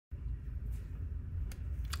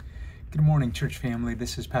Good morning, church family.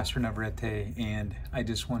 This is Pastor Navarrete, and I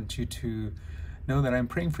just want you to know that I'm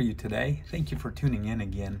praying for you today. Thank you for tuning in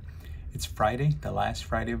again. It's Friday, the last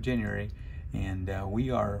Friday of January, and we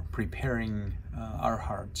are preparing our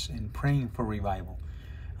hearts and praying for revival.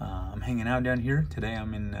 I'm hanging out down here. Today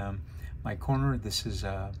I'm in my corner. This is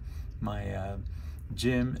my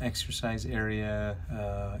gym, exercise area,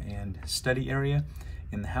 and study area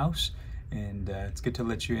in the house, and it's good to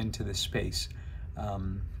let you into this space.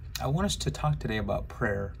 I want us to talk today about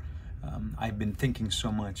prayer. I've been thinking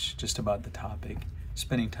so much just about the topic,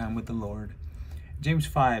 spending time with the Lord. James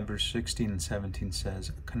 5, verse 16 and 17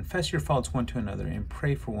 says, "Confess your faults one to another and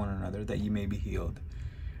pray for one another that you may be healed."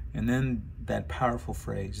 And then that powerful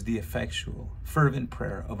phrase, "The effectual, fervent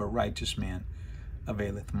prayer of a righteous man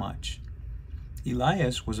availeth much."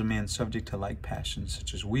 Elias was a man subject to like passions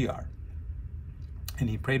such as we are. And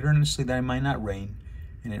he prayed earnestly that it might not rain,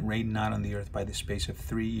 and it rained not on the earth by the space of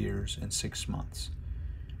 3 years and 6 months.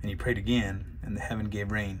 And he prayed again, and the heaven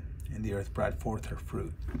gave rain, and the earth brought forth her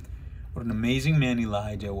fruit. What an amazing man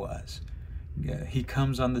Elijah was. He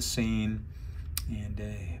comes on the scene, and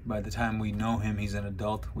by the time we know him, he's an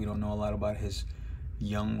adult. We don't know a lot about his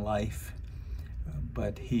young life,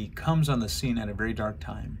 but he comes on the scene at a very dark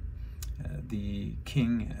time. The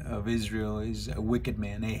king of Israel is a wicked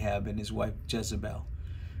man, Ahab, and his wife Jezebel.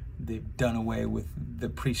 They've done away with the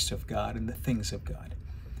priests of God and the things of God.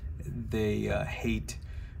 They hate,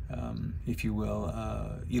 if you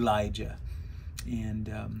will, Elijah.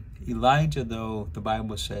 And Elijah, though, the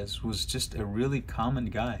Bible says, was just a really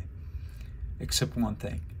common guy, except one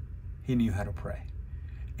thing. He knew how to pray.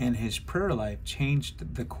 And his prayer life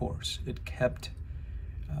changed the course. It kept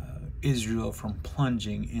Israel from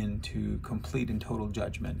plunging into complete and total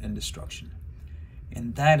judgment and destruction.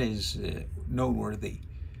 And that is noteworthy.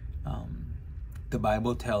 The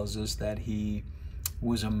Bible tells us that he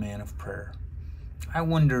was a man of prayer. I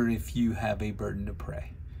wonder if you have a burden to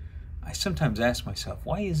pray. I sometimes ask myself,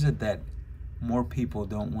 why is it that more people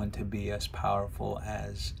don't want to be as powerful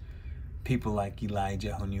as people like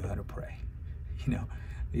Elijah who knew how to pray? You know,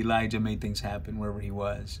 Elijah made things happen wherever he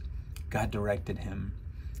was. God directed him.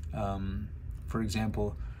 For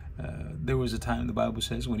example, there was a time, the Bible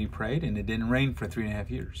says, when he prayed and it didn't rain for 3.5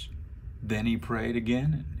 years. Then he prayed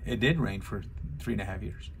again, and it did rain for 3.5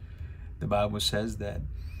 years. The Bible says that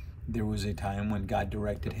there was a time when God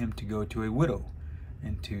directed him to go to a widow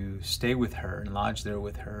and to stay with her and lodge there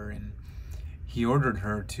with her, and he ordered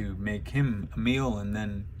her to make him a meal, and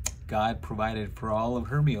then God provided for all of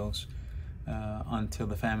her meals until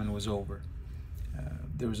the famine was over.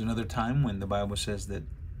 There was another time when the Bible says that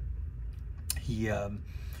he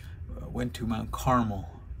went to Mount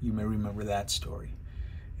Carmel. You may remember that story.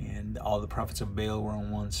 And all the prophets of Baal were on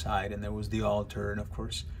one side, and there was the altar, and of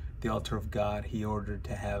course the altar of God he ordered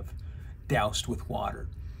to have doused with water.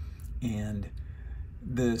 And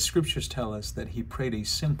the scriptures tell us that he prayed a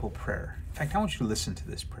simple prayer. In fact, I want you to listen to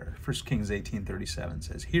this prayer. 1 Kings 18:37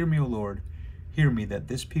 says, "Hear me, O Lord, hear me, that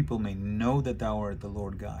this people may know that thou art the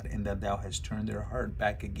Lord God, and that thou hast turned their heart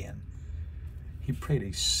back again." He prayed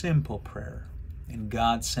a simple prayer, and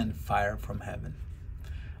God sent fire from heaven.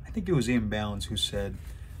 I think it was Ian Bounds who said,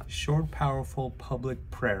 "Short, powerful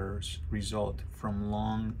public prayers result from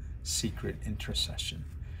long, secret intercession."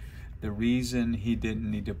 The reason he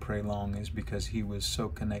didn't need to pray long is because he was so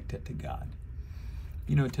connected to God.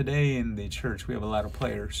 You know, today in the church, we have a lot of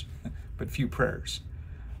players, but few prayers.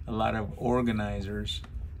 A lot of organizers,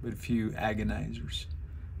 but few agonizers.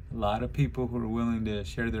 A lot of people who are willing to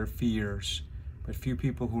share their fears, but few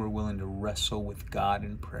people who are willing to wrestle with God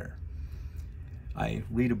in prayer. I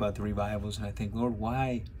read about the revivals and I think, Lord,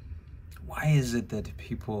 why is it that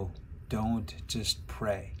people don't just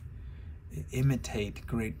pray, imitate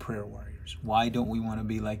great prayer warriors? Why don't we want to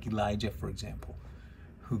be like Elijah, for example,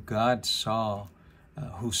 who saw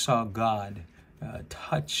God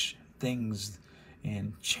touch things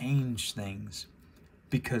and change things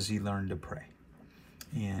because he learned to pray?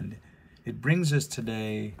 And it brings us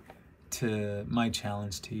today to my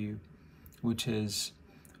challenge to you, which is,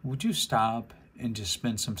 would you stop and just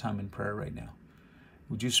spend some time in prayer right now?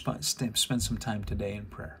 Would you spend some time today in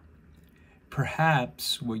prayer?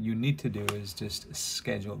 Perhaps what you need to do is just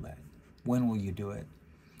schedule that. When will you do it?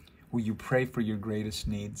 Will you pray for your greatest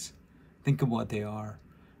needs? Think of what they are.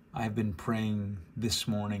 I've been praying this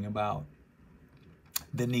morning about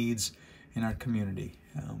the needs in our community,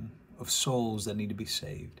 of souls that need to be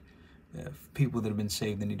saved, people that have been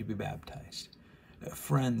saved that need to be baptized.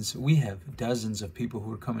 Friends, we have dozens of people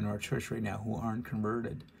who are coming to our church right now who aren't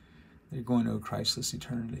converted. They're going to a Christless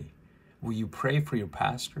eternity. Will you pray for your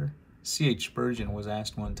pastor? C.H. Spurgeon was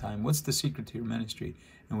asked one time, "What's the secret to your ministry?"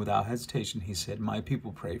 And without hesitation, he said, "My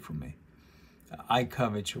people pray for me." I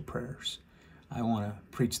covet your prayers. I want to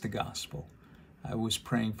preach the gospel. I was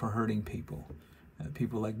praying for hurting people.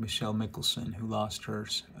 People like Michelle Mickelson, who lost her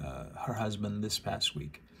husband this past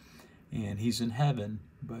week. And he's in heaven,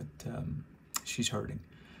 but she's hurting.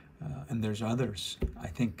 And there's others. I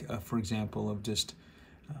think, for example, of just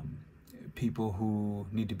people who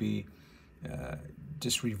need to be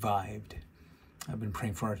just revived. I've been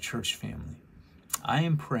praying for our church family. I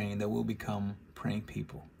am praying that we'll become praying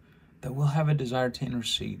people, that we'll have a desire to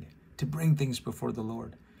intercede, to bring things before the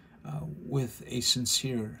Lord with a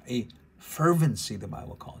sincere, a fervency, the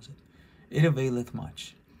Bible calls it. It availeth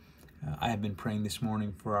much. I have been praying this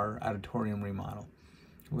morning for our auditorium remodel.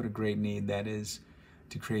 What a great need that is,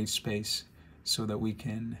 to create space so that we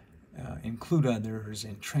can include others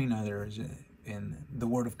and train others in the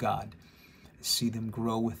Word of God, see them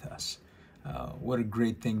grow with us. What a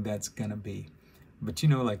great thing that's going to be. But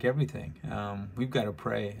like everything, we've got to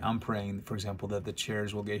pray. I'm praying, for example, that the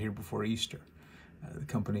chairs will get here before Easter. The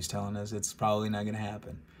company's telling us it's probably not going to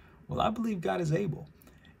happen. Well, I believe God is able,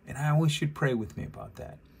 and I always should pray with me about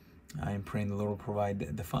that. I am praying the Lord will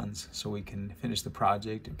provide the funds so we can finish the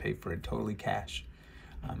project and pay for it totally cash.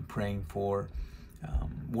 I'm praying for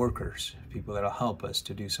workers, people that will help us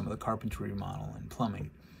to do some of the carpentry remodel and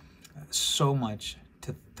plumbing. So much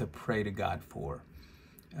to pray to God for.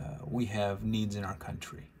 We have needs in our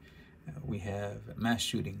country. We have mass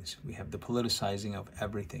shootings. We have the politicizing of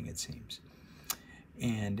everything, it seems.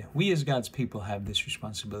 And we as God's people have this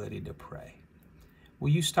responsibility to pray. Will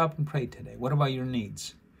you stop and pray today? What about your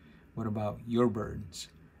needs? What about your burdens?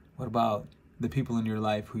 What about the people in your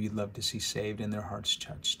life who you'd love to see saved and their hearts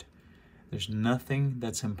touched? There's nothing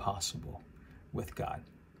that's impossible with God.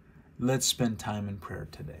 Let's spend time in prayer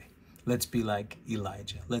today. Let's be like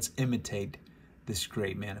Elijah. Let's imitate this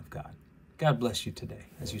great man of God. God bless you today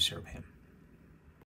as you serve him.